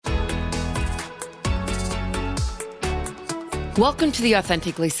Welcome to the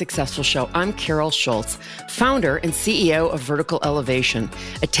Authentically Successful Show. I'm Carol Schultz, founder and CEO of Vertical Elevation,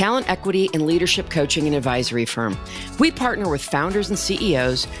 a talent equity and leadership coaching and advisory firm. We partner with founders and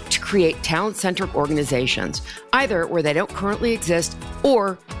CEOs to create talent-centric organizations, either where they don't currently exist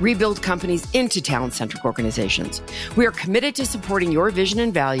or rebuild companies into talent-centric organizations. We are committed to supporting your vision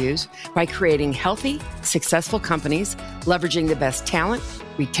and values by creating healthy, successful companies, leveraging the best talent,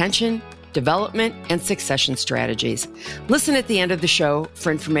 retention, development, and succession strategies. Listen at the end of the show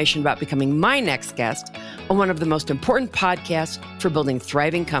for information about becoming my next guest on one of the most important podcasts for building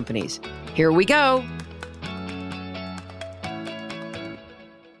thriving companies. Here we go.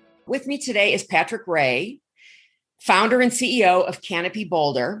 With me today is Patrick Ray, founder and CEO of Canopy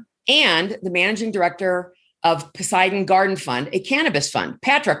Boulder and the managing director of Poseidon Garden Fund, a cannabis fund.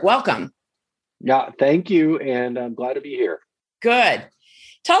 Patrick, welcome. Yeah, thank you. And I'm glad to be here. Good.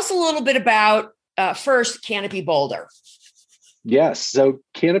 Tell us a little bit about, first, Canopy Boulder. Yes. So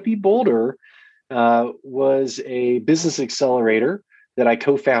Canopy Boulder was a business accelerator that I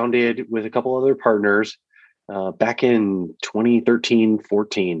co-founded with a couple other partners back in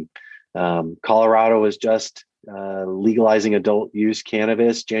 2013-14. Colorado was just legalizing adult use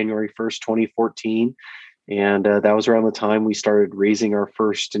cannabis January 1st, 2014. And that was around the time we started raising our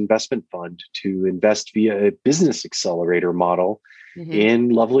first investment fund to invest via a business accelerator model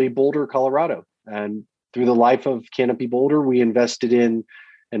in lovely Boulder, Colorado. And through the life of Canopy Boulder, we invested in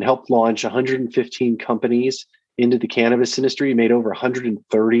and helped launch 115 companies into the cannabis industry, made over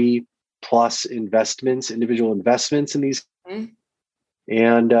 130 plus individual investments in these.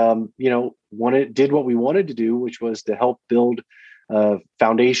 And, did what we wanted to do, which was to help build a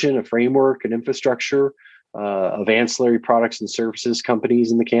foundation, a framework, an infrastructure of ancillary products and services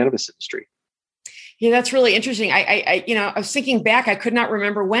companies in the cannabis industry. Yeah, that's really interesting. I was thinking back. I could not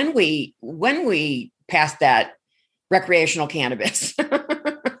remember when we passed that recreational cannabis.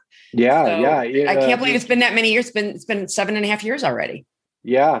 Yeah. I can't believe it's been that many years. It's been 7.5 years already.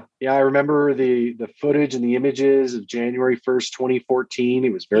 Yeah. I remember the footage and the images of January 1st, 2014.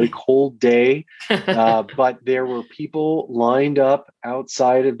 It was a very cold day, but there were people lined up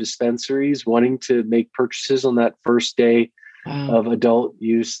outside of dispensaries wanting to make purchases on that first day of adult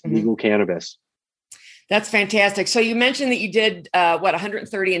use legal cannabis. That's fantastic. So you mentioned that you did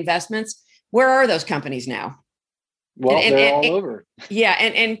 130 investments. Where are those companies now? Well, they're all over. Yeah.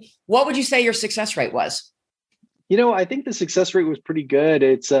 And what would you say your success rate was? I think the success rate was pretty good.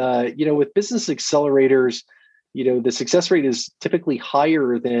 It's, with business accelerators, the success rate is typically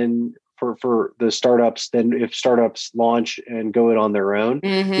higher than for the startups than if startups launch and go it on their own.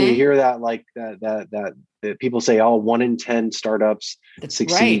 You hear that like that people say, 1 in 10 startups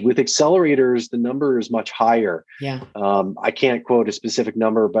succeed. Right. With accelerators, the number is much higher. Yeah. I can't quote a specific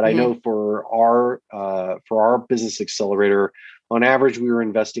number, but I know for our business accelerator, on average, we were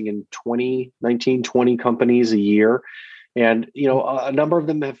investing in 20 companies a year. And, a number of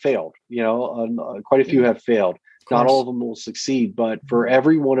them have failed, quite a few have failed. Not all of them will succeed, but for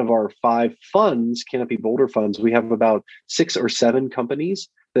every one of our 5 funds, Canopy Boulder funds, we have about 6 or 7 companies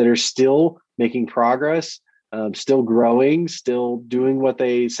that are still making progress, still growing, still doing what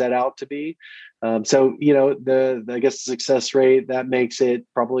they set out to be. So, the success rate, that makes it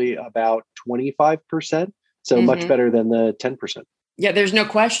probably about 25%. So much better than the 10%. Yeah, there's no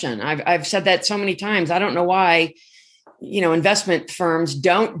question. I've said that so many times. I don't know why, investment firms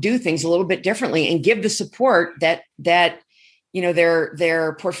don't do things a little bit differently and give the support that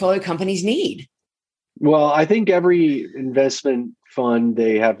their portfolio companies need. Well, I think every investment fund,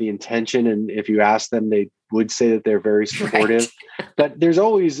 they have the intention, and if you ask them, they would say that they're very supportive. Right. But there's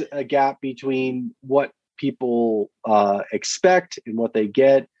always a gap between what people expect and what they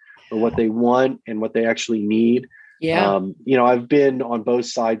get, or what they want and what they actually need. Yeah. I've been on both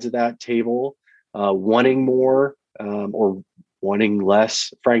sides of that table, wanting more or wanting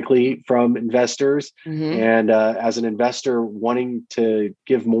less, frankly, from investors. And as an investor, wanting to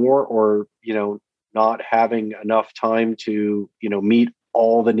give more or, not having enough time to, meet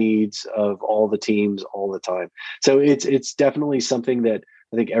all the needs of all the teams all the time. So it's definitely something that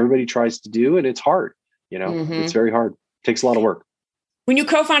I think everybody tries to do, and it's hard. It's very hard. It takes a lot of work. When you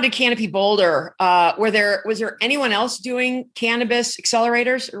co-founded Canopy Boulder, was there anyone else doing cannabis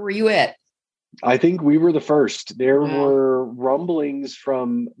accelerators, or were you it? I think we were the first. There were rumblings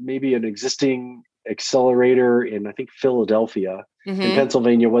from maybe an existing accelerator in, I think, Philadelphia. In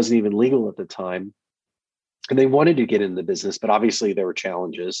Pennsylvania wasn't even legal at the time. And they wanted to get in the business, but obviously there were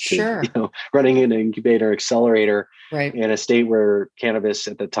challenges to running an incubator accelerator in a state where cannabis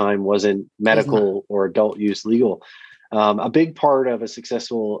at the time wasn't medical or adult use legal. A big part of a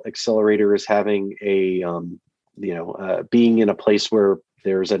successful accelerator is having a being in a place where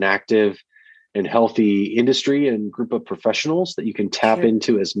there's an active and healthy industry and group of professionals that you can tap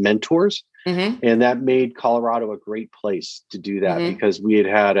into as mentors. And that made Colorado a great place to do that because we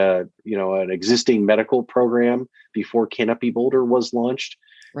had an existing medical program before Canopy Boulder was launched.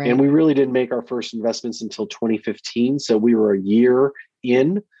 Right. And we really didn't make our first investments until 2015. So we were a year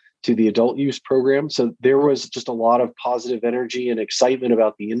in to the adult use program. So there was just a lot of positive energy and excitement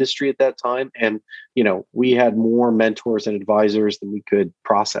about the industry at that time. And, we had more mentors and advisors than we could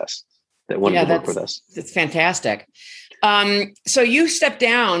process that wanted to work with us. That's fantastic. So you stepped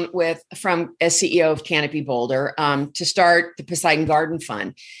down from as CEO of Canopy Boulder to start the Poseidon Garden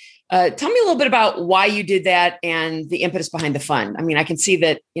Fund. Tell me a little bit about why you did that and the impetus behind the fund. I mean, I can see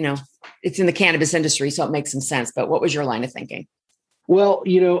that, it's in the cannabis industry, so it makes some sense, but what was your line of thinking? Well,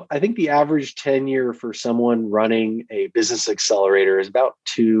 I think the average tenure for someone running a business accelerator is about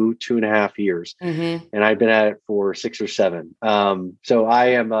 2.5 years. And I've been at it for 6 or 7. So I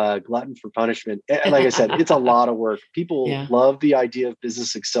am a glutton for punishment. And like I said, it's a lot of work. People love the idea of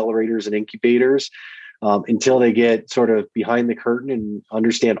business accelerators and incubators until they get sort of behind the curtain and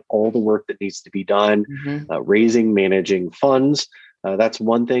understand all the work that needs to be done, raising, managing funds. That's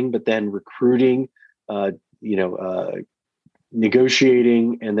one thing, but then recruiting,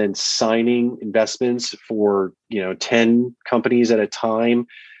 negotiating and then signing investments for 10 companies at a time,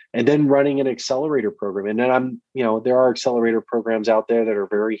 and then running an accelerator program. And then there are accelerator programs out there that are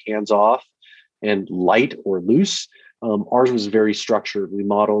very hands-off and light or loose. Ours was very structured. We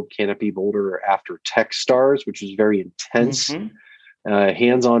modeled Canopy Boulder after Techstars, which was very intense,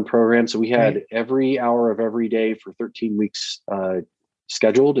 hands-on program. So we had every hour of every day for 13 weeks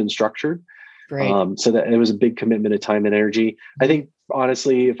scheduled and structured. So that it was a big commitment of time and energy. I think,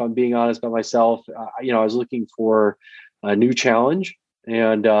 honestly, if I'm being honest about myself, I was looking for a new challenge.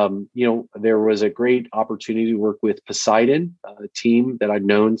 And, there was a great opportunity to work with Poseidon, a team that I've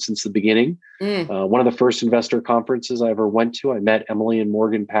known since the beginning. One of the first investor conferences I ever went to, I met Emily and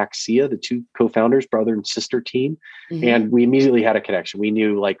Morgan Paxia, the 2 co-founders, brother and sister team. And we immediately had a connection. We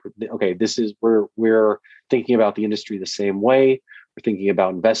knew okay, this is where we're thinking about the industry the same way. We're thinking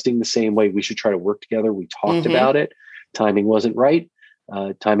about investing the same way. We should try to work together. We talked about it. Timing wasn't right.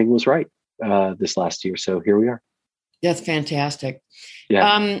 Timing was right this last year. So here we are. That's fantastic.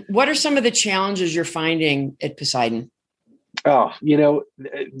 Yeah. What are some of the challenges you're finding at Poseidon? Oh,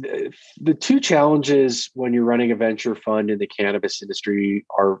 the 2 challenges when you're running a venture fund in the cannabis industry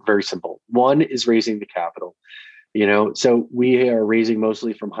are very simple. One is raising the capital. So we are raising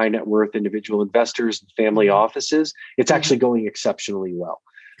mostly from high net worth individual investors and family offices. It's actually going exceptionally well.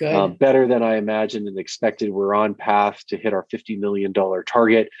 Good. Better than I imagined and expected. We're on path to hit our $50 million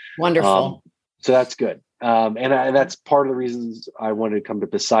target. Wonderful. So that's good. And that's part of the reasons I wanted to come to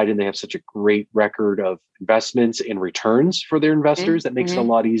Poseidon. They have such a great record of investments and returns for their investors. That makes it a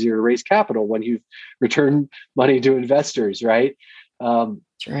lot easier to raise capital when you've returned money to investors, right?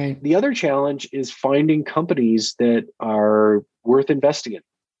 That's right. The other challenge is finding companies that are worth investing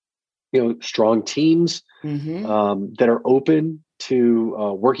in. Strong teams that are open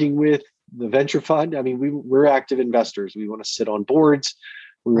to working with the venture fund. I mean, we're active investors. We want to sit on boards.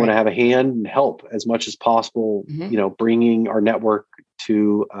 We want to have a hand and help as much as possible. Bringing our network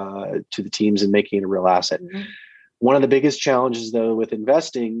to the teams and making it a real asset. One of the biggest challenges, though, with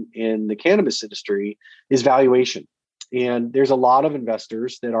investing in the cannabis industry is valuation. And there's a lot of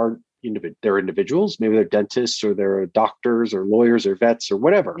investors that are they're individuals, maybe they're dentists or they're doctors or lawyers or vets or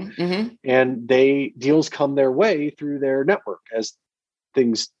whatever. And deals come their way through their network, as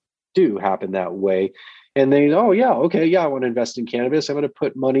things do happen that way. And they, I want to invest in cannabis. I'm going to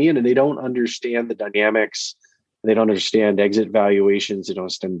put money in, and they don't understand the dynamics. They don't understand exit valuations. They don't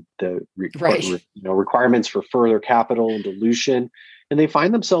understand the requirements for further capital and dilution. And they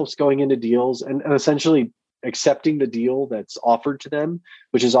find themselves going into deals and essentially accepting the deal that's offered to them,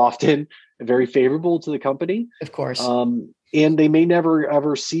 which is often very favorable to the company. Of course. And they may never,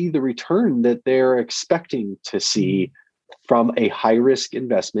 ever see the return that they're expecting to see from a high risk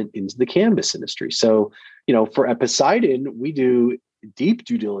investment into the cannabis industry. So, at Poseidon, we do deep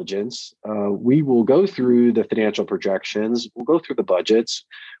due diligence. We will go through the financial projections. We'll go through the budgets.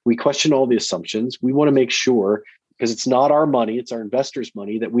 We question all the assumptions. We want to make sure, because it's not our money, it's our investors'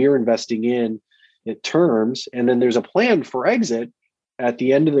 money, that we are investing in terms. And then there's a plan for exit at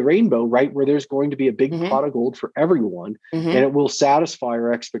the end of the rainbow, right, where there's going to be a big pot of gold for everyone. And it will satisfy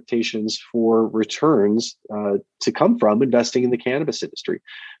our expectations for returns to come from investing in the cannabis industry.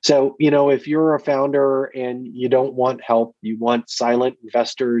 So, if you're a founder and you don't want help, you want silent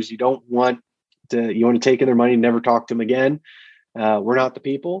investors, you want to take in their money and never talk to them again, We're not the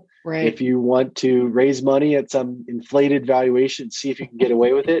people. Right. If you want to raise money at some inflated valuation, see if you can get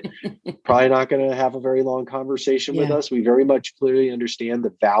away with it, probably not going to have a very long conversation with us. We very much clearly understand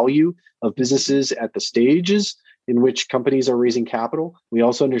the value of businesses at the stages in which companies are raising capital. We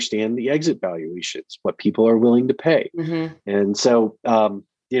also understand the exit valuations, what people are willing to pay. And so,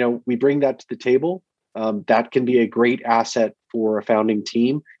 we bring that to the table. That can be a great asset for a founding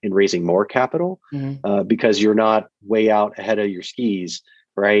team in raising more capital because you're not way out ahead of your skis,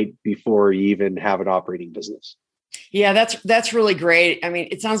 right, before you even have an operating business. Yeah, that's really great. I mean,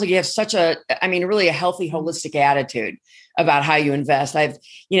 it sounds like you have really a healthy, holistic attitude about how you invest. there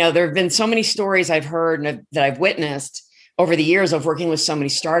have been so many stories I've heard and that I've witnessed over the years of working with so many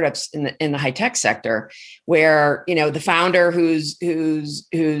startups in the high tech sector, where the founder who's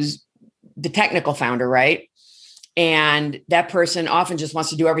the technical founder, right? And that person often just wants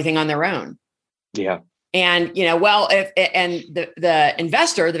to do everything on their own. Yeah. And, the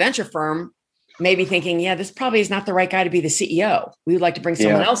investor, the venture firm, may be thinking, this probably is not the right guy to be the CEO. We would like to bring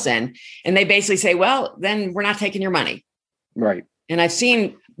someone else in. And they basically say, well, then we're not taking your money. Right. And I've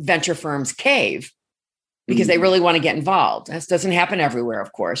seen venture firms cave because they really want to get involved. This doesn't happen everywhere,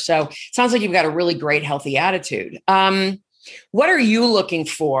 of course. So it sounds like you've got a really great, healthy attitude. What are you looking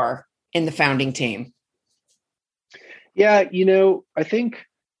for in the founding team? Yeah, I think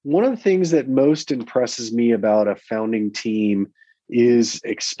one of the things that most impresses me about a founding team is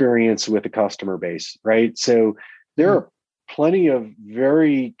experience with the customer base, right? So there are plenty of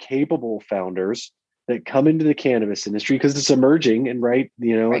very capable founders that come into the cannabis industry because it's emerging, and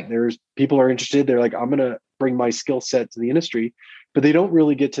there's people are interested. They're like, I'm going to bring my skill set to the industry, but they don't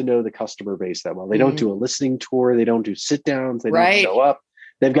really get to know the customer base that well. They don't do a listening tour. They don't do sit downs. They don't show up.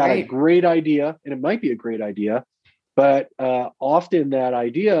 They've got a great idea, and it might be a great idea, but often that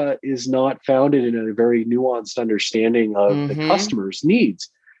idea is not founded in a very nuanced understanding of the customer's needs,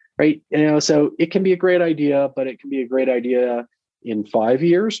 right? So it can be a great idea, but it can be a great idea in 5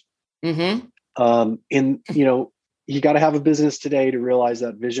 years. You got to have a business today to realize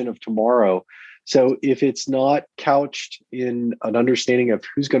that vision of tomorrow. So if it's not couched in an understanding of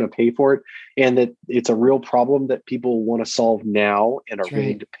who's going to pay for it, and that it's a real problem that people want to solve now and are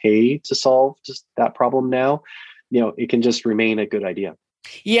willing to pay to solve just that problem now, it can just remain a good idea.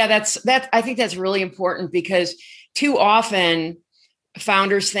 Yeah, I think that's really important, because too often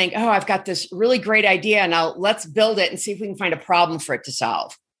founders think, oh, I've got this really great idea. Now let's build it and see if we can find a problem for it to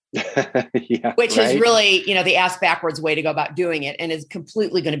solve. Which is really, the ass backwards way to go about doing it, and is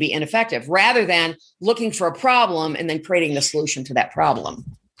completely going to be ineffective, rather than looking for a problem and then creating the solution to that problem.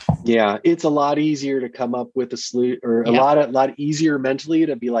 Yeah, it's a lot easier to come up with a solution, or a lot easier mentally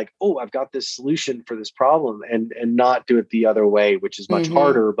to be like, oh, I've got this solution for this problem, and not do it the other way, which is much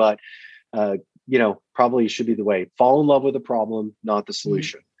harder, but probably should be the way. Fall in love with the problem, not the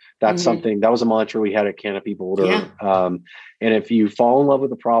solution. That's something that was a mantra we had at Canopy Boulder. And if you fall in love with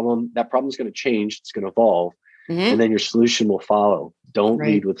the problem, that problem is going to change. It's going to evolve, and then your solution will follow. Don't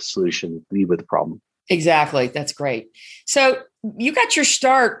lead with the solution, lead with the problem. Exactly. That's great. So you got your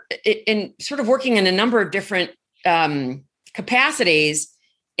start in sort of working in a number of different capacities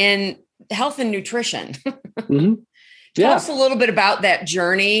in health and nutrition. Tell us a little bit about that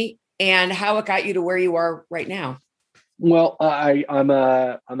journey and how it got you to where you are right now. Well, I'm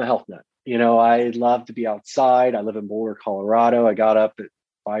a health nut. I love to be outside. I live in Boulder, Colorado. I got up at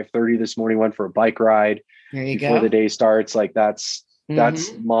 5:30 this morning, went for a bike ride before the day starts. Like that's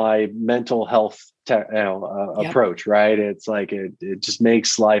my mental health approach, right? It's like it just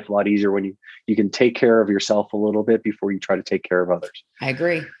makes life a lot easier when you can take care of yourself a little bit before you try to take care of others. I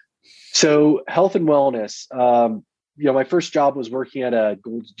agree. So health and wellness. My first job was working at a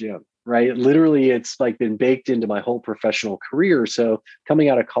Gold's Gym. Right. Literally, it's like been baked into my whole professional career. So coming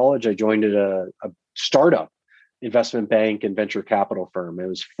out of college, I joined a startup investment bank and venture capital firm. It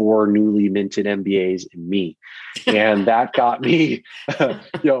was 4 newly minted MBAs and me. And that got me,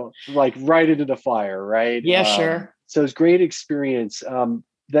 like right into the fire. Right. Yeah, sure. So it's great experience.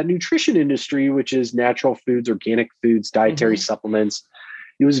 That nutrition industry, which is natural foods, organic foods, dietary supplements,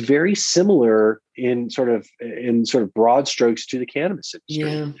 it was very similar in sort of broad strokes to the cannabis industry.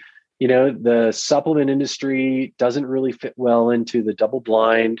 Yeah. The supplement industry doesn't really fit well into the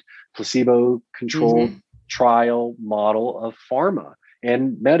double-blind, placebo-controlled trial model of pharma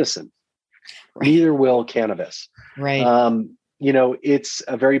and medicine. Neither will cannabis. Right. It's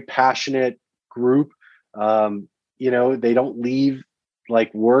a very passionate group. They don't leave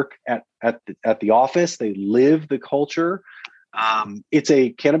like work at the office. They live the culture.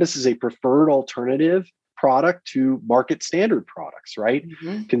 Cannabis is a preferred alternative product to market standard products, right?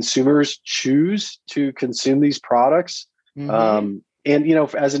 Consumers choose to consume these products Mm-hmm.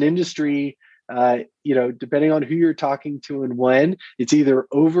 And, as an industry, depending on who you're talking to and when, it's either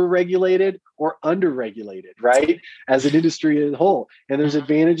over-regulated or under-regulated, right? As an industry as a whole. And there's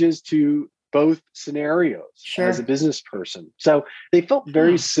advantages to both scenarios as a Sure. business person. So they felt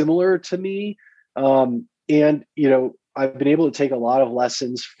very similar to me. I've been able to take a lot of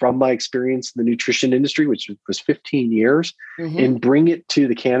lessons from my experience in the nutrition industry, which was 15 years, Mm-hmm. and bring it to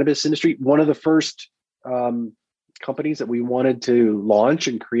the cannabis industry. One of the first companies that we wanted to launch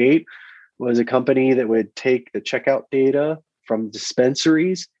and create was a company that would take the checkout data from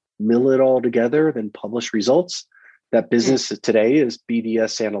dispensaries, mill it all together, then publish results. That business today is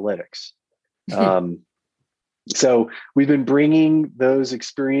BDS Analytics. So we've been bringing those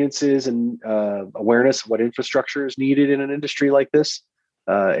experiences and awareness of what infrastructure is needed in an industry like this,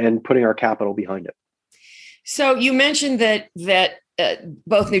 and putting our capital behind it. So you mentioned that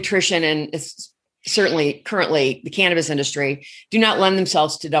both nutrition and certainly currently the cannabis industry do not lend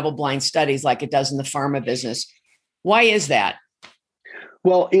themselves to double-blind studies like it does in the pharma business. Why is that?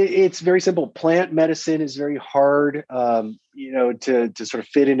 Well, it's very simple. Plant medicine is very hard, to sort of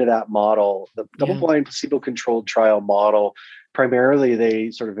fit into that model. The double-blind placebo-controlled trial model, primarily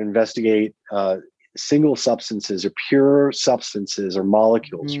they sort of investigate single substances or pure substances or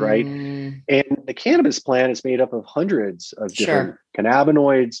molecules, right? And the cannabis plant is made up of hundreds of different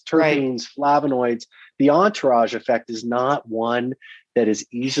cannabinoids, terpenes, flavonoids. The entourage effect is not one that is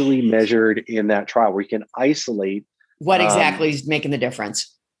easily measured in that trial where you can isolate what exactly is making the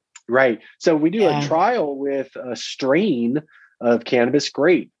difference. Right. So we do a trial with a strain of cannabis.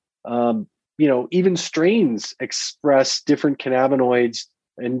 Great. Even strains express different cannabinoids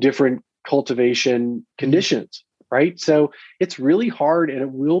in different cultivation conditions. Right. So it's really hard, and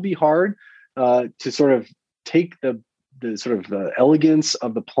it will be hard to sort of take the sort of the elegance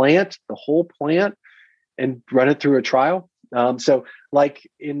of the plant, the whole plant, and run it through a trial. So like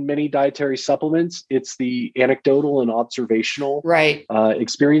in many dietary supplements, it's the anecdotal and observational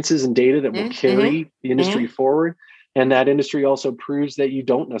experiences and data that will carry the industry forward. And that industry also proves that you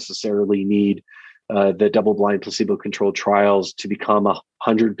don't necessarily need the double-blind placebo-controlled trials to become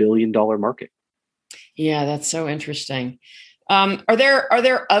 $100 billion market. Yeah, that's so interesting. Are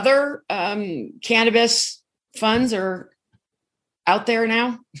there other cannabis funds or out there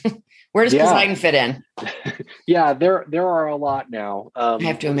now? Where does Poseidon fit in? Yeah, there are a lot now. I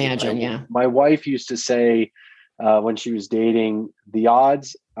have to imagine. My wife used to say when she was dating, the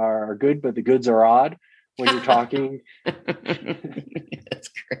odds are good, but the goods are odd when you're talking. That's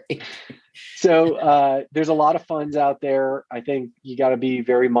great. So there's a lot of funds out there. I think you got to be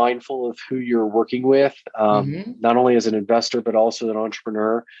very mindful of who you're working with, not only as an investor, but also an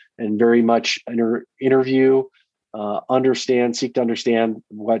entrepreneur, and very much interview, seek to understand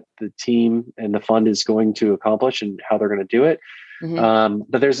what the team and the fund is going to accomplish and how they're going to do it.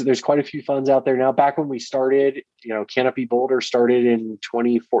 But there's quite a few funds out there now. Back when we started, Canopy Boulder started in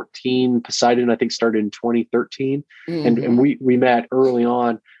 2014. Poseidon, I think, started in 2013. And we met early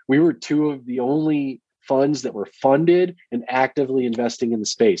on. We were two of the only funds that were funded and actively investing in the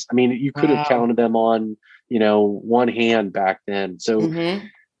space. I mean, you could have counted them on, one hand back then. So we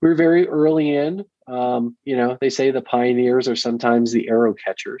were very early in. They say the pioneers are sometimes the arrow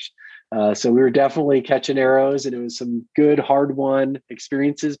catchers. So we were definitely catching arrows, and it was some good hard-won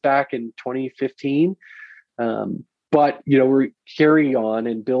experiences back in 2015. But we carry on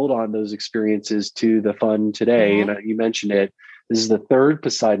and build on those experiences to the fund today. And you mentioned it. This is the third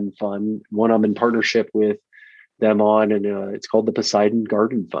Poseidon fund, one I'm in partnership with them on, and it's called the Poseidon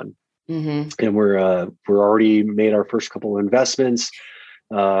Garden Fund. And we're already made our first couple of investments.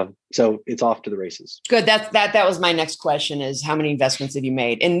 So it's off to the races. Good. That was my next question, is how many investments have you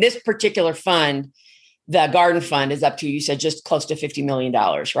made? In this particular fund, the Garden Fund is up to, you said, just close to $50 million,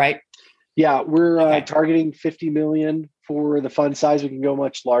 right? Yeah, we're targeting 50 million for the fund size. We can go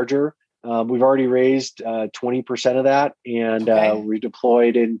much larger. We've already raised 20% of that, and we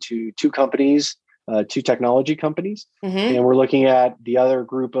deployed into two companies, two technology companies. And we're looking at the other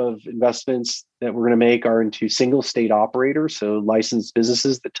group of investments that we're going to make are into single state operators, so licensed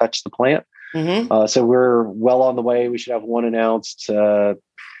businesses that touch the plant. So we're well on the way. We should have one announced. I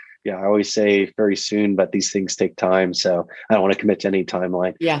always say very soon, but these things take time. So I don't want to commit to any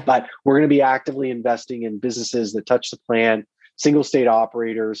timeline. But we're going to be actively investing in businesses that touch the plant, single state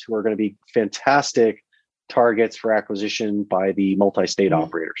operators who are going to be fantastic targets for acquisition by the multi-state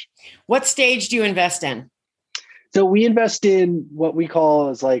operators. What stage do you invest in? So we invest in what we call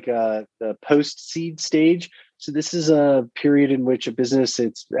as like the post-seed stage. So this is a period in which a business,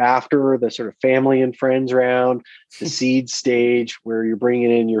 it's after the sort of family and friends round, the seed stage where you're bringing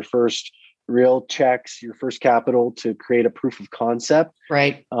in your first real checks, your first capital to create a proof of concept,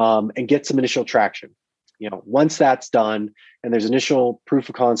 Right. And get some initial traction. Once that's done and there's initial proof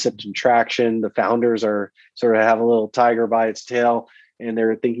of concept and traction, the founders are sort of have a little tiger by its tail and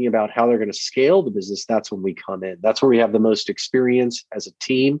they're thinking about how they're going to scale the business. That's when we come in. That's where we have the most experience as a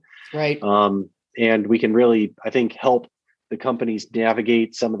team. Right. And we can really, I think, help the companies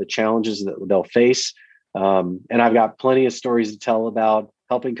navigate some of the challenges that they'll face. And I've got plenty of stories to tell about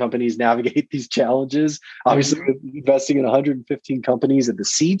helping companies navigate these challenges. Obviously, investing in 115 companies at the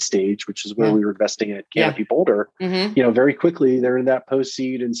seed stage, which is where we were investing at Canopy Boulder, very quickly they're in that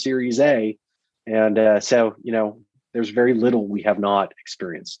post-seed and Series A. And so, there's very little we have not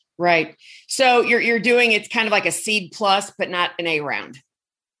experienced. Right. So you're doing, it's kind of like a seed plus, but not an A round.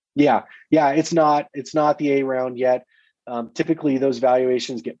 Yeah. It's not the A round yet. Typically those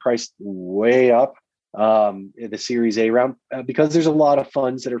valuations get priced way up in the Series A round because there's a lot of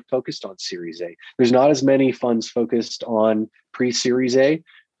funds that are focused on Series A. There's not as many funds focused on pre-Series A.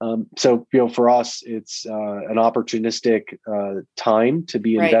 So, for us, it's an opportunistic time to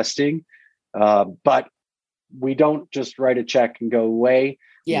be investing. But we don't just write a check and go away.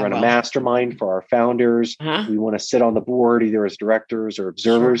 We run a mastermind for our founders. We want to sit on the board either as directors or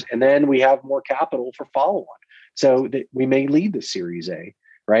observers. And then we have more capital for follow-on. So that we may lead the Series A,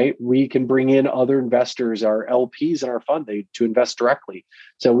 right? We can bring in other investors, our LPs in our fund, to invest directly.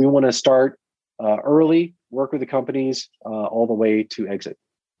 So we want to start early, work with the companies all the way to exit.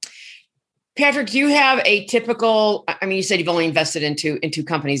 Patrick, do you have a typical, you said you've only invested into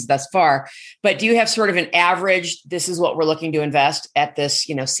companies thus far, but do you have sort of an average, this is what we're looking to invest at this,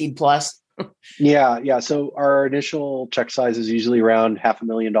 seed plus? Yeah. So our initial check size is usually around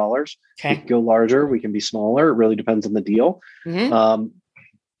 $500,000. Okay. We can go larger, we can be smaller. It really depends on the deal.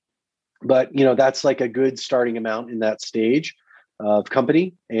 But that's like a good starting amount in that stage of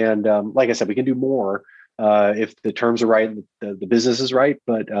company. And like I said, we can do more if the terms are right, and the business is right.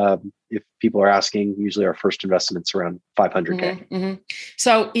 But if people are asking, usually our first investment's around $500K.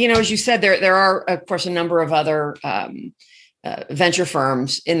 So, as you said, there are, of course, a number of other venture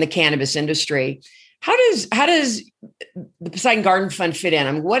firms in the cannabis industry. How does the Poseidon Garden Fund fit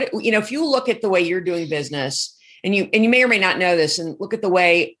in? If you look at the way you're doing business, and you may or may not know this, and look at the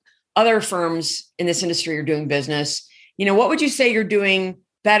way other firms in this industry are doing business, what would you say you're doing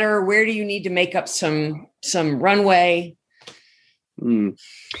better? Where do you need to make up some runway?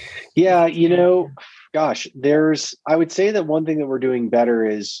 Yeah, gosh, I would say that one thing that we're doing better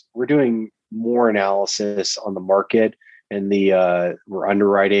is we're doing more analysis on the market and we're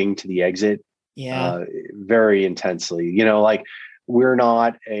underwriting to the exit very intensely. We're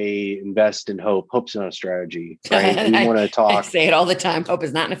not a invest in hope. Hope's not a strategy, right? We want to talk. I say it all the time. Hope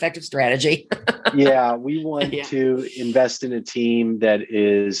is not an effective strategy. Yeah, we want to invest in a team that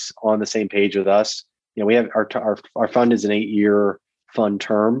is on the same page with us. We have our fund is an 8-year fund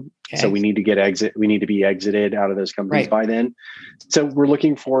term, so we need to be exited out of those companies by then. So we're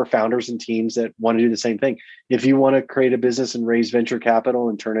looking for founders and teams that want to do the same thing. If you want to create a business and raise venture capital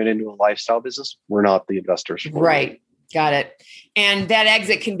and turn it into a lifestyle business, we're not the investors. Right. Got it. And that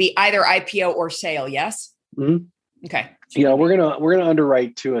exit can be either IPO or sale. Yes. Mm-hmm. Okay. We're gonna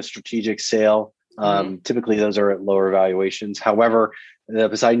underwrite to a strategic sale. Typically, those are at lower valuations. However, the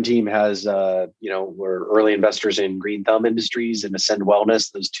Poseidon team has, we're early investors in Green Thumb Industries and Ascend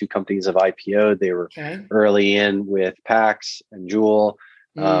Wellness. Those two companies have IPO'd. They were early in with Pax and Juul.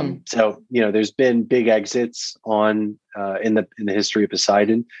 So, there's been big exits in the history of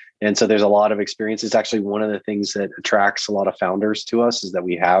Poseidon. And so there's a lot of experience. It's actually one of the things that attracts a lot of founders to us is that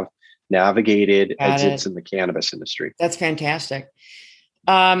we have navigated exits in the cannabis industry. That's fantastic.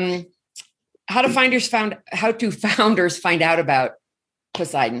 How do founders find out about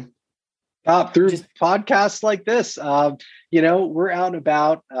Poseidon? Through podcasts like this. We're out and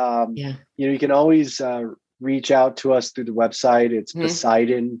about. You can always reach out to us through the website. It's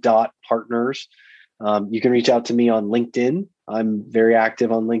Poseidon.partners. You can reach out to me on LinkedIn. I'm very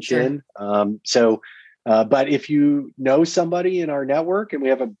active on LinkedIn. Sure. But if you know somebody in our network, and we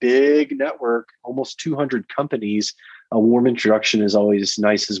have a big network, almost 200 companies, a warm introduction is always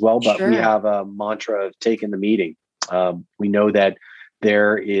nice as well. But we have a mantra of taking the meeting. We know that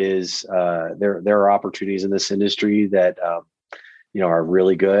there are opportunities in this industry that are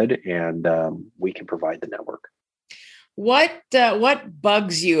really good, and we can provide the network. What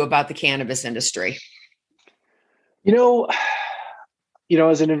bugs you about the cannabis industry?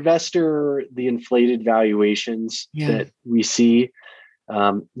 As an investor, the inflated valuations that we see,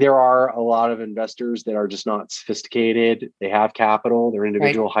 there are a lot of investors that are just not sophisticated. They have capital. They're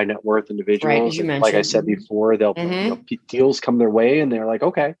individual, high net worth individuals. Right, like I said before, they'll deals come their way, and they're like,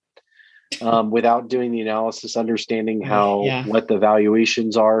 okay, without doing the analysis, understanding Yeah. what the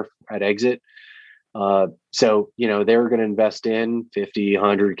valuations are at exit. So, they're going to invest in 50,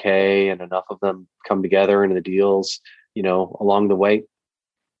 100K, and enough of them come together into the deals, along the way.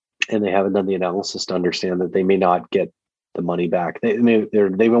 And they haven't done the analysis to understand that they may not get the money back. They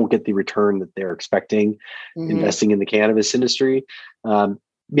won't get the return that they're expecting investing in the cannabis industry.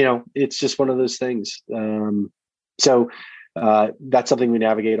 It's just one of those things. So that's something we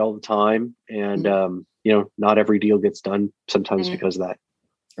navigate all the time. And, not every deal gets done sometimes because of that.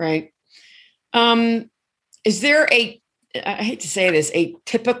 Right. Is there I hate to say this, a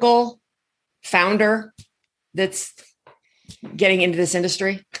typical founder that's getting into this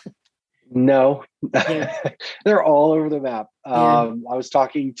industry? No, Yeah. they're all over the map. I was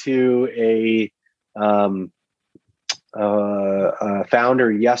talking to a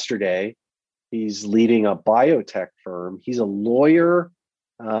founder yesterday. He's leading a biotech firm. He's a lawyer,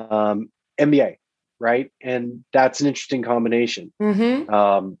 MBA, right? And that's an interesting combination.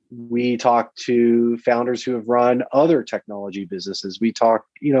 We talk to founders who have run other technology businesses. We talk,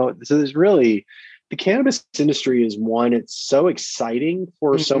 so there's really, the cannabis industry is one, it's so exciting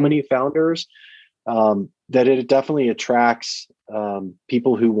for so many founders that it definitely attracts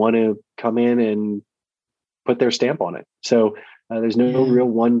people who want to come in and put their stamp on it. So there's no real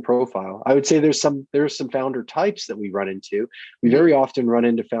one profile. I would say there's some founder types that we run into. We very often run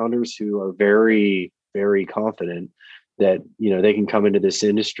into founders who are very, very confident that, they can come into this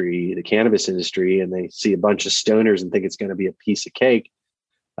industry, the cannabis industry, and they see a bunch of stoners and think it's going to be a piece of cake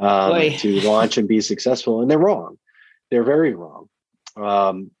to launch and be successful. And they're wrong. They're very wrong.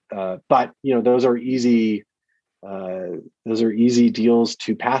 But those are easy deals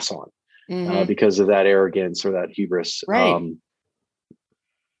to pass on because of that arrogance or that hubris. Right.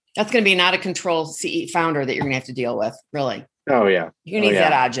 That's going to be not a control CE founder that you're going to have to deal with, really. Oh yeah. You need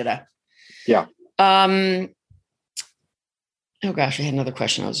that agita. Yeah. Oh gosh, I had another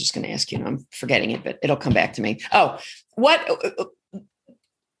question I was just going to ask you, and I'm forgetting it, but it'll come back to me. Oh, what kind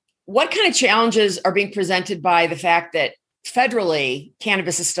of challenges are being presented by the fact that federally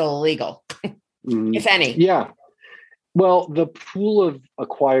cannabis is still illegal, if any? Yeah. Well, the pool of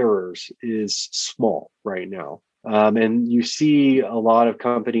acquirers is small right now. And you see a lot of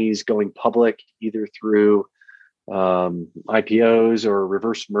companies going public either through IPOs or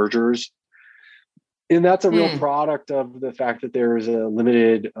reverse mergers. And that's a real product of the fact that there is a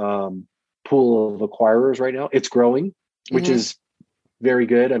limited pool of acquirers right now. It's growing, which is very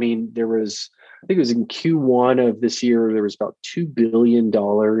good. I mean, I think it was in Q1 of this year, there was about $2 billion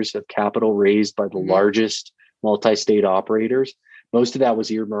of capital raised by the largest multi-state operators. Most of that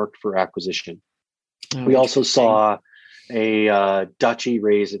was earmarked for acquisition. We also saw a Dutchy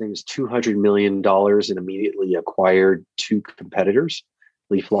raise, I think it was $200 million, and immediately acquired two competitors,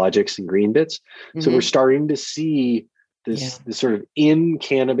 LeafLogix and Greenbits. So we're starting to see this sort of in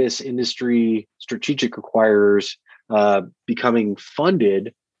cannabis industry strategic acquirers becoming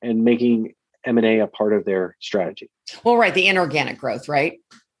funded and making M&A a part of their strategy. Well, right. The inorganic growth, right?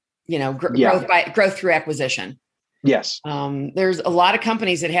 Growth through acquisition. Yes. There's a lot of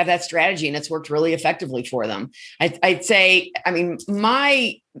companies that have that strategy, and it's worked really effectively for them. I'd say, I mean,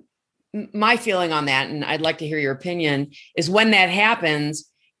 my feeling on that, and I'd like to hear your opinion, is when that happens,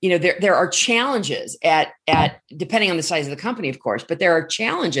 there are challenges at depending on the size of the company, of course, but there are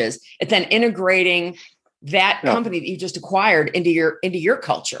challenges at then integrating that company that you just acquired into your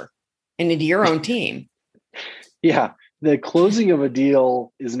culture and into your own team. Yeah. The closing of a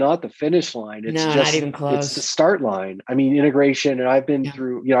deal is not the finish line. It's not even close. It's the start line. I mean, integration, and I've been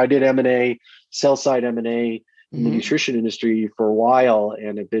through, I did M&A, sell side M&A in the nutrition industry for a while,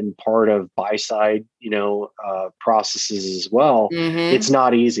 and have been part of buy side, processes as well. It's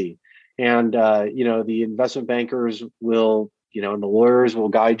not easy. And, the investment bankers will, and the lawyers will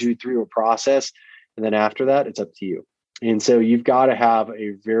guide you through a process. And then after that, it's up to you. And so you've got to have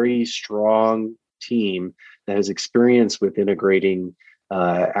a very strong team that has experience with integrating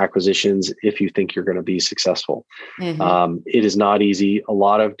acquisitions if you think you're going to be successful. It is not easy. A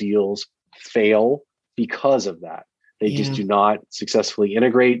lot of deals fail because of that. They just do not successfully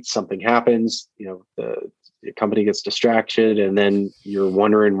integrate. Something happens, the company gets distracted, and then you're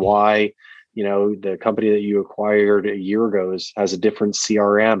wondering why, the company that you acquired a year ago has a different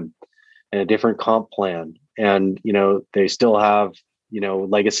CRM and a different comp plan. And, they still have,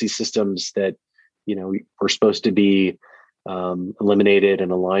 legacy systems that, were supposed to be eliminated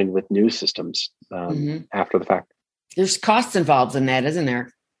and aligned with new systems after the fact. There's costs involved in that, isn't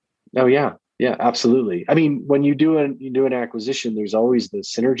there? Oh, yeah. Yeah, absolutely. I mean, when you do an acquisition, there's always the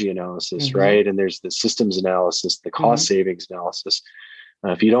synergy analysis, right? And there's the systems analysis, the cost savings analysis.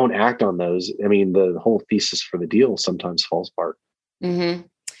 If you don't act on those, I mean, the whole thesis for the deal sometimes falls apart. Mm-hmm.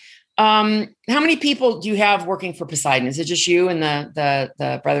 How many people do you have working for Poseidon? Is it just you and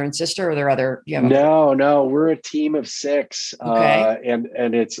the brother and sister, or are there other? No, we're a team of 6, Okay.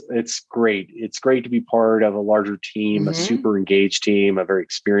 and it's great. It's great to be part of a larger team, a super engaged team, a very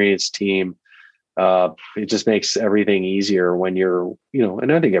experienced team. It just makes everything easier when you're,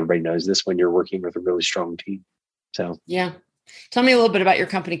 and I think everybody knows this, when you're working with a really strong team. So yeah, tell me a little bit about your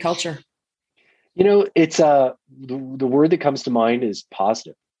company culture. It's the word that comes to mind is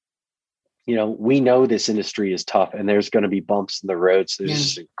positive. We know this industry is tough and there's going to be bumps in the road. So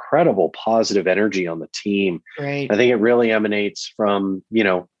there's this incredible positive energy on the team. Right. I think it really emanates from,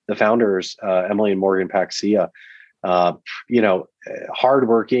 the founders, Emily and Morgan Paxia,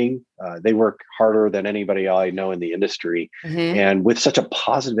 hardworking. They work harder than anybody I know in the industry. And with such a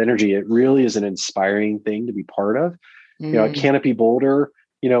positive energy, it really is an inspiring thing to be part of. At Canopy Boulder,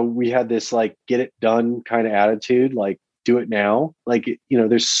 we had this like, get it done kind of attitude, like, do it now. Like,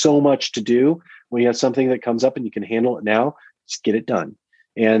 there's so much to do. When you have something that comes up and you can handle it now, just get it done.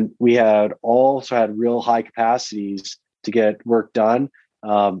 And we had also had real high capacities to get work done.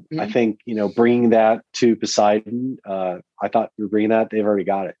 I think, bringing that to Poseidon, I thought we were bringing that, they've already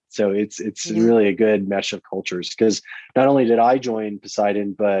got it. So it's really a good mesh of cultures, because not only did I join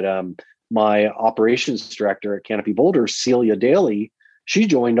Poseidon, but my operations director at Canopy Boulder, Celia Daly, she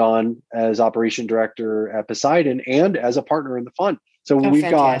joined on as operation director at Poseidon and as a partner in the fund. So we've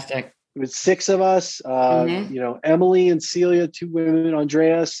fantastic. got, it was 6 of us, Emily and Celia, 2 women,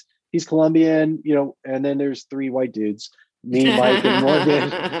 Andreas, he's Colombian, and then there's 3 white dudes, me, Mike, and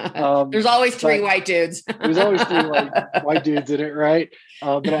Morgan. There's always 3 white dudes. There's always 3 white dudes in it, right?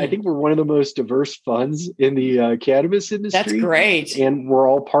 But I think we're one of the most diverse funds in the cannabis industry. That's great. And we're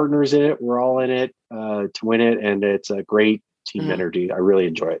all partners in it. We're all in it to win it. And it's a great team energy. I really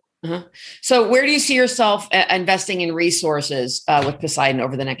enjoy it. So where do you see yourself investing in resources with Poseidon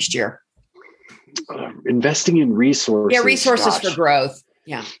over the next year? Investing in resources. Yeah, resources for growth.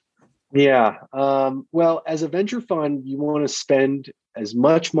 Yeah. Yeah. Well, as a venture fund, you want to spend as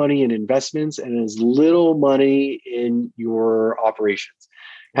much money in investments and as little money in your operations.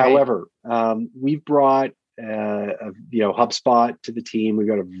 Right. However, we've brought HubSpot to the team. We've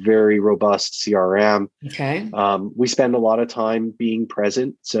got a very robust CRM. Okay. We spend a lot of time being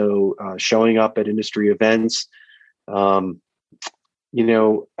present. So showing up at industry events, we're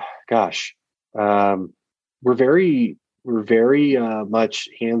very much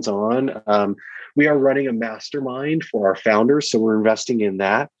hands-on. We are running a mastermind for our founders. So we're investing in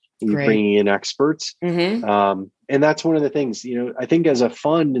that. We're bringing in experts. And that's one of the things, I think as a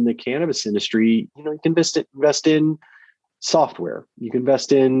fund in the cannabis industry, you can invest in software. You can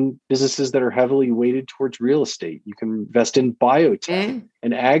invest in businesses that are heavily weighted towards real estate. You can invest in biotech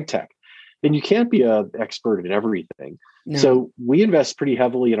and ag tech. And you can't be an expert in everything. No. So we invest pretty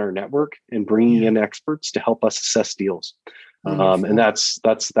heavily in our network and bringing in experts to help us assess deals. And that's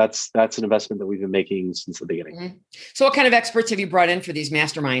an investment that we've been making since the beginning. So what kind of experts have you brought in for these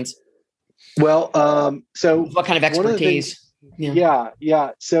masterminds? Well, so what kind of expertise?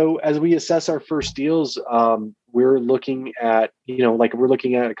 So as we assess our first deals, we're looking at, we're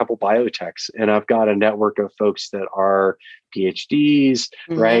looking at a couple biotechs, and I've got a network of folks that are PhDs,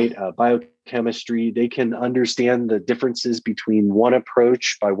 right? Biochemistry. They can understand the differences between one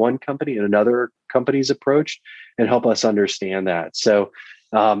approach by one company and another company's approach and help us understand that. So,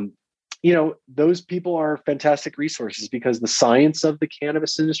 those people are fantastic resources because the science of the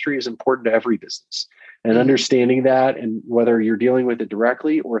cannabis industry is important to every business, and understanding that, and whether you're dealing with it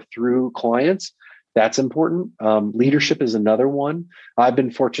directly or through clients, that's important. Leadership is another one. I've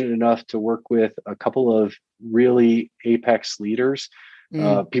been fortunate enough to work with a couple of really apex leaders,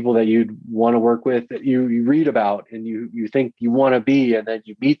 people that you'd want to work with, that you read about and you think you want to be, and then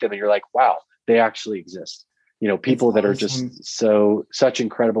you meet them and you're like, wow, they actually exist. People that are just such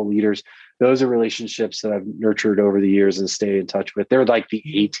incredible leaders. Those are relationships that I've nurtured over the years and stay in touch with. They're like the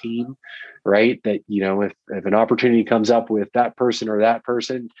A team, right? That, if an opportunity comes up with that person or that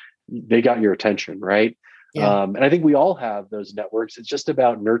person, they got your attention, right? Yeah. And I think we all have those networks. It's just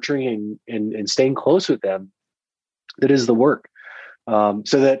about nurturing and staying close with them. That is the work. So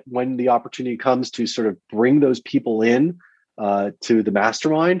that when the opportunity comes to sort of bring those people in to the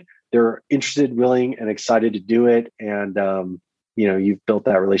mastermind, they're interested, willing, and excited to do it. And, you've built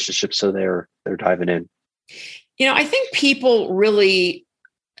that relationship, so they're diving in. I think people really,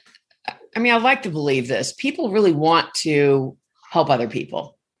 I'd like to believe this. People really want to help other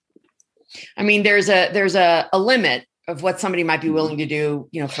people. There's a limit of what somebody might be willing to do,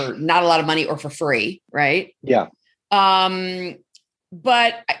 for not a lot of money or for free. Right. Yeah.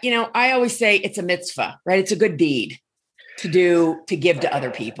 But, I always say it's a mitzvah, right? It's a good deed to give to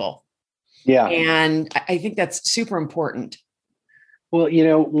other people. Yeah. And I think that's super important. Well,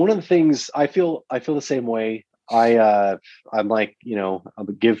 one of the things I feel the same way. I'm like, I'm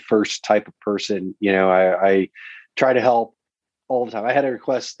a give first type of person. I try to help all the time. I had a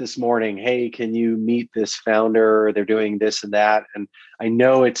request this morning. Hey, can you meet this founder? They're doing this and that. And I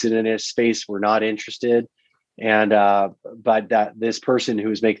know it's in a space we're not interested. And, but that this person who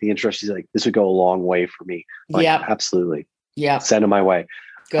was making the interest, he's like, this would go a long way for me. Like, yeah, absolutely. Yeah. Send them my way.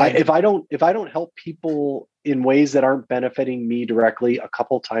 Good. If I don't help people in ways that aren't benefiting me directly a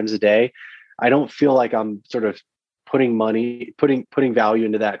couple times a day, I don't feel like I'm sort of putting value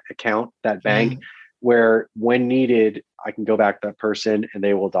into that account, that bank, where when needed, I can go back to that person and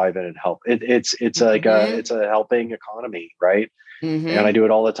they will dive in and help. It's like it's a helping economy, right? Mm-hmm. And I do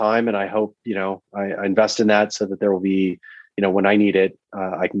it all the time. And I hope, I invest in that so that there will be, when I need it,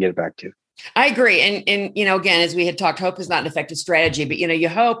 I can get it back to. I agree. And, again, as we had talked, hope is not an effective strategy, but, you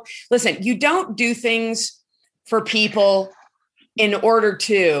hope, listen, you don't do things for people in order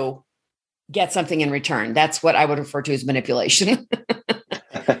to get something in return. That's what I would refer to as manipulation.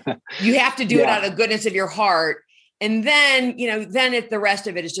 You have to do it out of the goodness of your heart. And then, then if the rest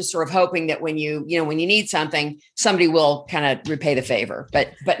of it is just sort of hoping that when you need something, somebody will kind of repay the favor,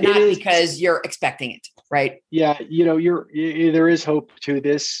 but not because you're expecting it. Right. Yeah. There is hope to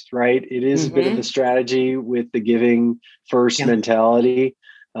this, right? It is a bit of a strategy with the giving first mentality.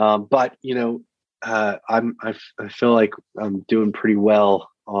 But, I feel like I'm doing pretty well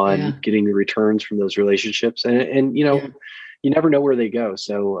on getting the returns from those relationships and you never know where they go.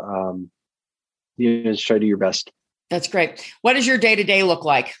 So, just try to do your best. That's great. What does your day-to-day look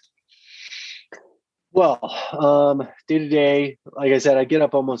like? Well, day to day, like I said, I get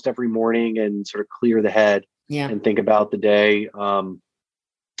up almost every morning and sort of clear the head and think about the day. A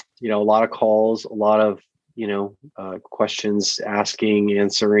lot of calls, a lot of, questions, asking,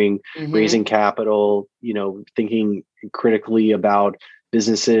 answering, raising capital, thinking critically about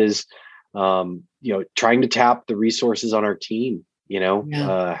businesses, trying to tap the resources on our team,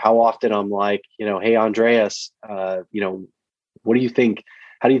 how often I'm like, hey, Andreas, what do you think?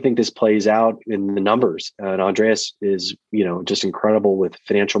 How do you think this plays out in the numbers? And Andreas is, just incredible with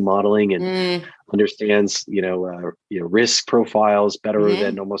financial modeling and understands, risk profiles better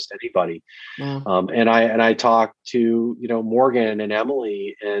than almost anybody. And I talk to, Morgan and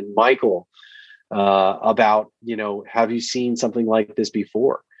Emily and Michael about, have you seen something like this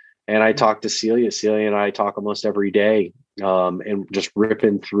before? And I talk to Celia and I talk almost every day and just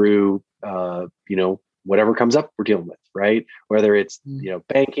ripping through, whatever comes up we're dealing with, right? Whether it's,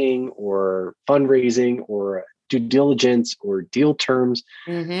 banking or fundraising or due diligence or deal terms,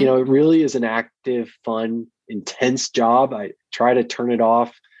 it really is an active, fun, intense job. I try to turn it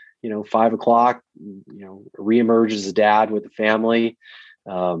off, 5:00, reemerge as a dad with the family,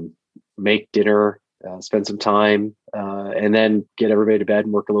 make dinner, spend some time, and then get everybody to bed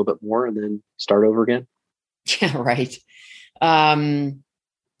and work a little bit more and then start over again. Yeah, right.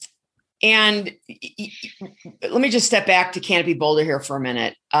 And let me just step back to Canopy Boulder here for a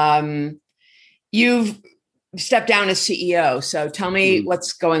minute. You've stepped down as CEO. So tell me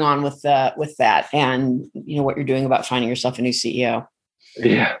what's going on with that and, what you're doing about finding yourself a new CEO.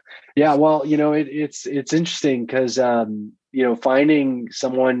 Yeah. Well, it's interesting because, finding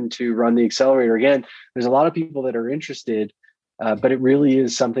someone to run the accelerator again, there's a lot of people that are interested, but it really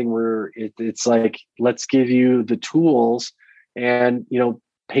is something where it's like, let's give you the tools and,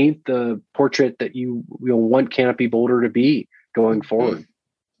 paint the portrait that you want Canopy Boulder to be going forward.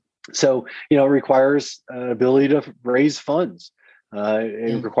 So, it requires ability to raise funds.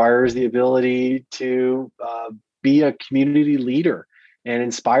 It requires the ability to be a community leader and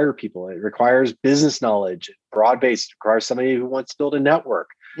inspire people. It requires business knowledge, broad-based. It requires somebody who wants to build a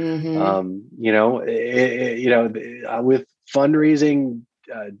network. With fundraising,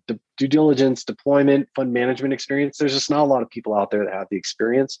 due diligence, deployment, fund management experience, there's just not a lot of people out there that have the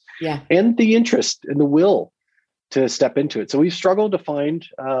experience and the interest and the will to step into it. So we've struggled to find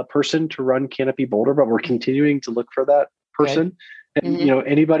a person to run Canopy Boulder, but we're continuing to look for that person. And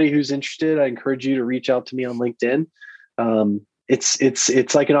anybody who's interested, I encourage you to reach out to me on LinkedIn.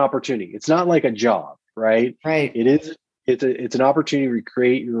 It's like an opportunity. It's not like a job, right? Right. It's an opportunity to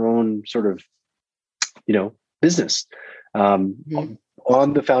create your own sort of, business.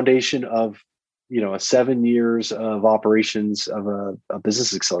 On the foundation of, 7 years of operations of a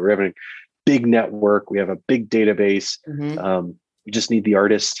business accelerator. We have a big network. We have a big database. We just need the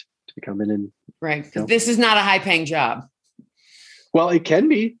artist to come in and This is not a high paying job. Well, it can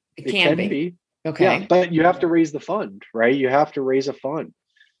be. It can be. Okay. Yeah, but you have to raise the fund, right? You have to raise a fund.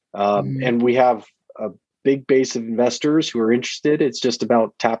 And we have a big base of investors who are interested. It's just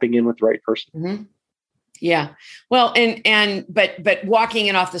about tapping in with the right person. Mm-hmm. Yeah. Well, but walking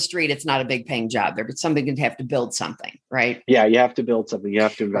in off the street, it's not a big paying job there, but somebody can have to build something, right? Yeah. You have to build something. You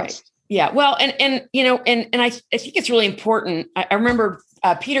have to invest. Right. Yeah. Well, and I think it's really important. I remember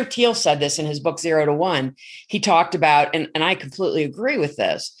Peter Thiel said this in his book, 0 to 1. He talked about, and I completely agree with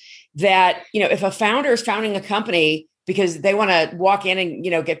this, that, if a founder is founding a company because they want to walk in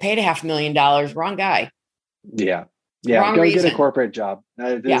and, get paid $500,000, wrong guy. Yeah. Yeah. Wrong Go reason. get a corporate job.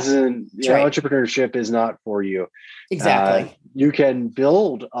 This isn't, right. Entrepreneurship is not for you. Exactly. You can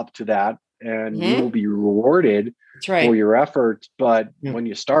build up to that and you will be rewarded for your efforts. But when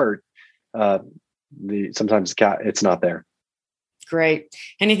you start, sometimes it's not there. Great.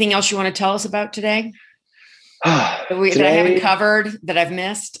 Anything else you want to tell us about today? That I haven't covered, that I've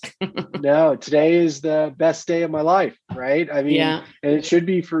missed? No, today is the best day of my life, right? I mean, and it should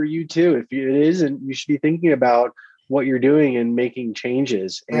be for you too. If it isn't, you should be thinking about what you're doing and making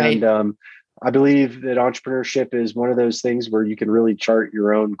changes. Right. And I believe that entrepreneurship is one of those things where you can really chart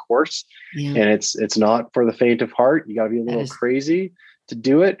your own course. And it's not for the faint of heart. You got to be a little crazy to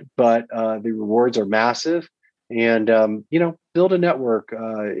do it, but the rewards are massive. And build a network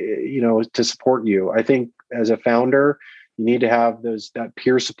to support you. I think as a founder, you need to have that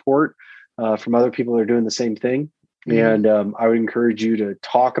peer support from other people that are doing the same thing. And I would encourage you to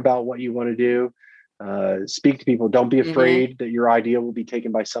talk about what you want to do. Speak to people. Don't be afraid that your idea will be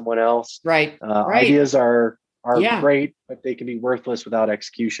taken by someone else. Right. Ideas are great, but they can be worthless without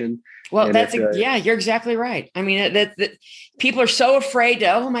execution. Well, you're exactly right. I mean, that people are so afraid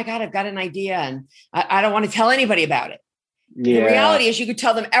to, oh my God, I've got an idea and I don't want to tell anybody about it. The reality is you could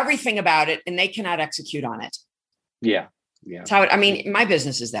tell them everything about it and they cannot execute on it. Yeah. Yeah. That's how my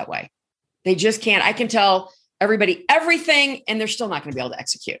business is that way. They just can't. I can tell everybody everything and they're still not going to be able to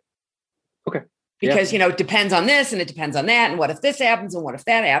execute. Okay. Because, it depends on this and it depends on that. And what if this happens and what if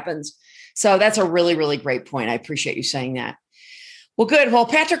that happens? So that's a really, really great point. I appreciate you saying that. Well, good. Well,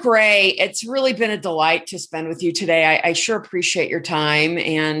 Patrick Ray, it's really been a delight to spend with you today. I sure appreciate your time.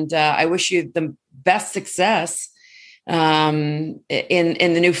 And I wish you the best success in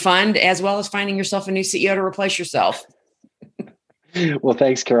the new fund, as well as finding yourself a new CEO to replace yourself. Well,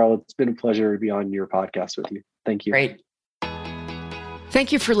 thanks, Carol. It's been a pleasure to be on your podcast with you. Thank you. Great.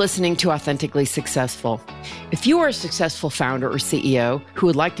 Thank you for listening to Authentically Successful. If you are a successful founder or CEO who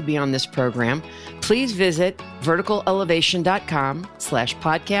would like to be on this program, please visit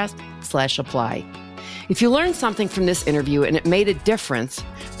verticalelevation.com/podcast/apply. If you learned something from this interview and it made a difference,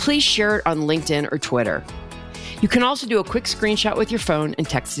 please share it on LinkedIn or Twitter. You can also do a quick screenshot with your phone and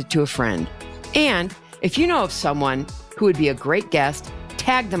text it to a friend. And if you know of someone who would be a great guest,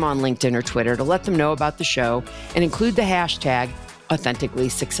 tag them on LinkedIn or Twitter to let them know about the show and include the hashtag Authentically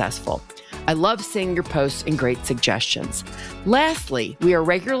Successful. I love seeing your posts and great suggestions. Lastly, we are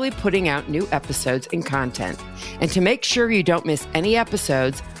regularly putting out new episodes and content. And to make sure you don't miss any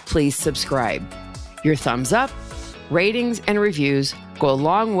episodes, please subscribe. Your thumbs up, ratings, and reviews go a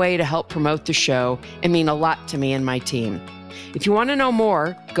long way to help promote the show and mean a lot to me and my team. If you want to know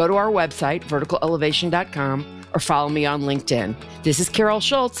more, go to our website, verticalelevation.com, or follow me on LinkedIn. This is Carol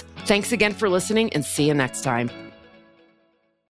Schultz. Thanks again for listening and see you next time.